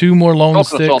 2 more long Coconut's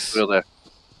sticks. also there.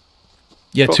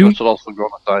 Yeah, 2. Coconuts will also go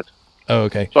on the side. Oh,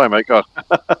 okay. Sorry, mate. God.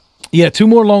 Yeah, 2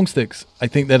 more long sticks. I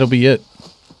think that'll be it.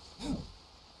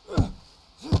 I'm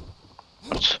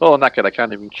so knackered I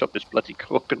can't even chop this bloody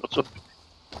coconut up.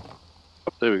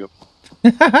 Oh, there we go.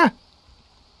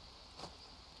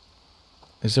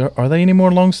 Are there any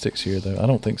more long sticks here though? I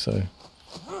don't think so.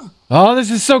 Oh,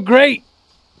 this is so great.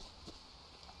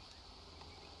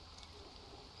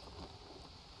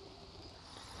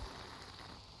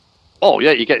 Oh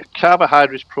yeah, you get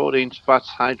carbohydrates, proteins, fats,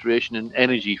 hydration, and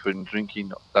energy from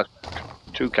drinking that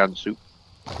toucan soup.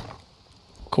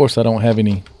 Of course, I don't have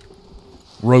any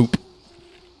rope.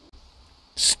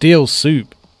 Steel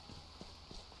soup.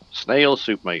 Snail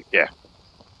soup, mate. Yeah,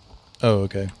 Oh,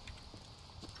 okay.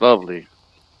 lovely.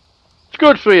 It's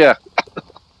good for you.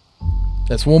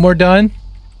 That's 1 more done.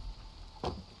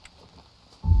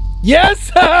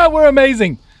 Yes, we're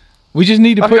amazing. We just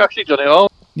need to Have put. you actually done it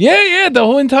all? Yeah, the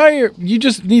whole entire. You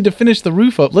just need to finish the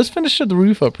roof up. Let's finish the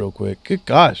roof up real quick. Good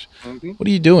gosh, what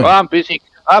are you doing? Well, I'm busy.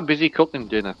 I'm busy cooking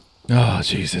dinner. Oh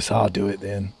Jesus, I'll do it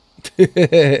then.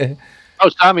 Oh,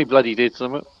 Sammy bloody did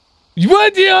something.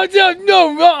 What?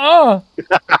 No,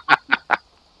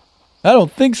 I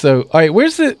don't think so. All right, where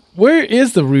is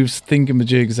the roof's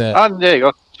thingamajigs at? And there you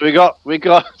go. So we got we've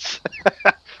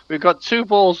got 2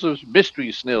 bowls of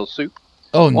mystery snail soup.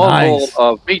 Oh, 1 nice.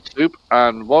 bowl of meat soup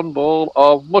and 1 bowl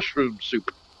of mushroom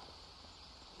soup.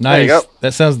 Nice. There you go.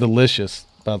 That sounds delicious,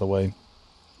 by the way.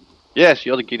 Yes,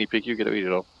 you're the guinea pig. You get to eat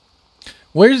it all.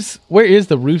 Where is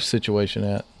the roof situation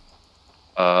at?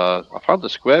 I found the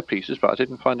square pieces, but I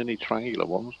didn't find any triangular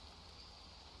ones.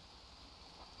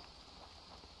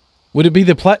 Would it be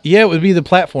it would be the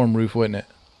platform roof, wouldn't it?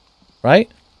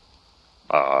 Right?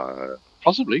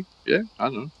 Possibly. Yeah, I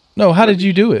don't know. No, how did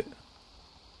you do it?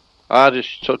 I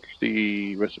just took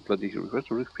the where's the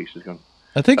roof pieces gone?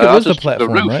 I think it was the just took the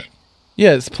platform, roof. right?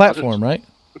 Yeah, it's platform, right?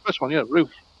 The first one, yeah, roof.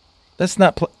 That's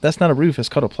not a roof. It's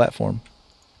called a platform.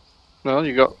 No,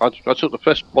 you got. I took the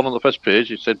first one on the first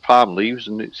page. It said palm leaves,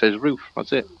 and it says roof.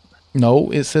 That's it.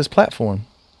 No, it says platform.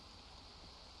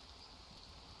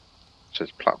 It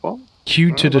says platform.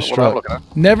 Q to What am I looking destruct.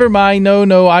 at? Never mind.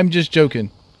 No, I'm just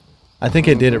joking. I think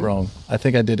I did it wrong. I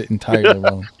think I did it entirely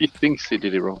wrong. He thinks he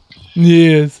did it wrong.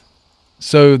 Yes.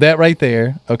 So that right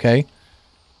there. Okay.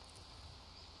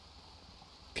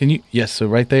 Can you? Yes. So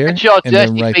right there. Get your and then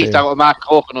dirty right feet there. out of my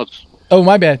coconuts. Oh,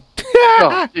 my bad.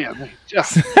 Oh, dear me.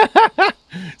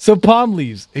 So palm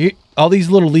leaves. Here, all these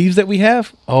little leaves that we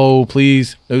have. Oh,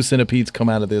 please. No centipedes come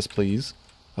out of this, please.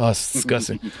 Oh, it's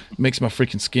disgusting. It makes my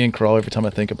freaking skin crawl every time I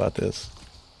think about this.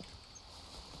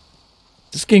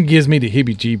 This game gives me the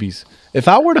heebie-jeebies. If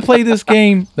I were to play this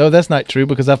game... No, that's not true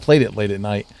because I've played it late at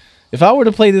night. If I were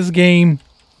to play this game...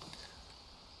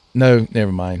 No,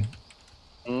 never mind.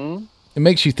 Mm? It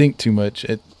makes you think too much.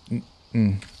 Yeah,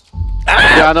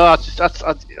 I know.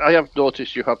 I have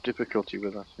noticed you have difficulty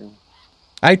with that. Yeah.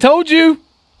 I told you!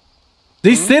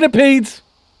 These centipedes!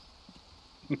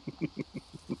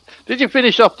 Did you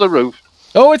finish off the roof?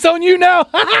 Oh, it's on you now!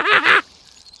 Yeah,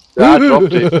 I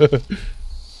dropped it.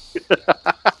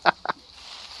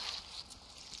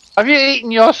 Have you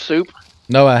eaten your soup?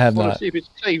 No, I have I want not. to see if it's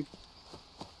safe.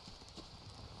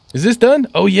 Is this done?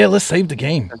 Oh, yeah, let's save the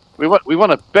game. We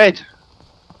want a bed.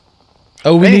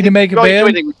 Oh, we need to make a Before you do bed?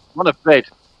 anything, we want a bed.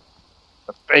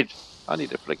 A bed. I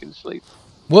need a freaking sleep.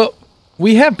 Well,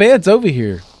 we have beds over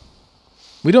here.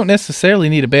 We don't necessarily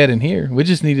need a bed in here. We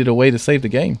just needed a way to save the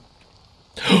game.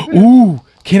 Ooh,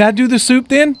 can I do the soup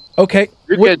then? Okay.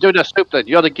 You can do the soup then.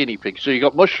 You're the guinea pig. So you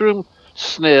got mushroom,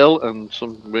 snail, and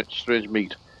some strange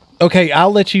meat. Okay,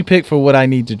 I'll let you pick for what I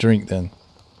need to drink then.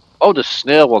 Oh, the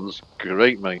snail one's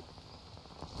great, mate.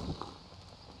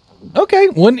 Okay,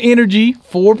 1 energy,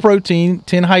 4 protein,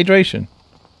 10 hydration.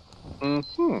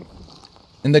 Mm-hmm.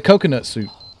 And the coconut soup.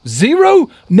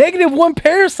 0, -1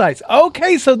 parasites.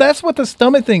 Okay, so that's what the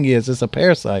stomach thing is. It's a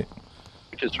parasite.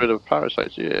 Gets rid of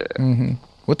parasites, yeah. Mm-hmm.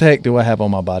 What the heck do I have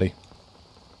on my body?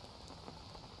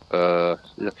 Yeah.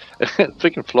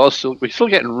 Freaking floors we're still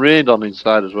getting rained on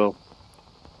inside as well.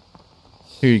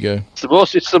 Here you go.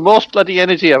 It's the most bloody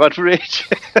energy I've had for ages.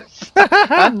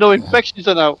 And no infections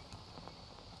are out.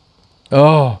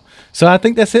 Oh, so I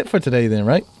think that's it for today then,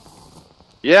 right?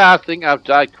 Yeah, I think I've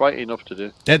died quite enough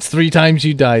today. That's 3 times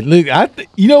you died. Look,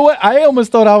 you know what? I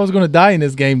almost thought I was going to die in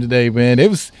this game today, man. It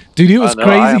was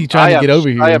crazy trying to get over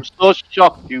here. I am so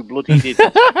shocked you bloody did. No,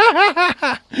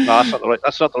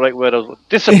 that's not the right word. I was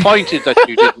disappointed that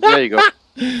you didn't. There you go.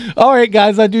 All right,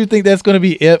 guys, I do think that's going to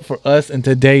be it for us in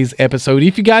today's episode.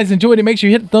 If you guys enjoyed it, make sure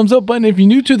you hit the thumbs up button. If you're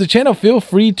new to the channel, feel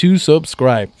free to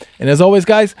subscribe. And as always,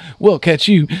 guys, we'll catch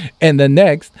you in the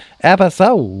next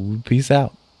episode. Peace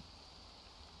out.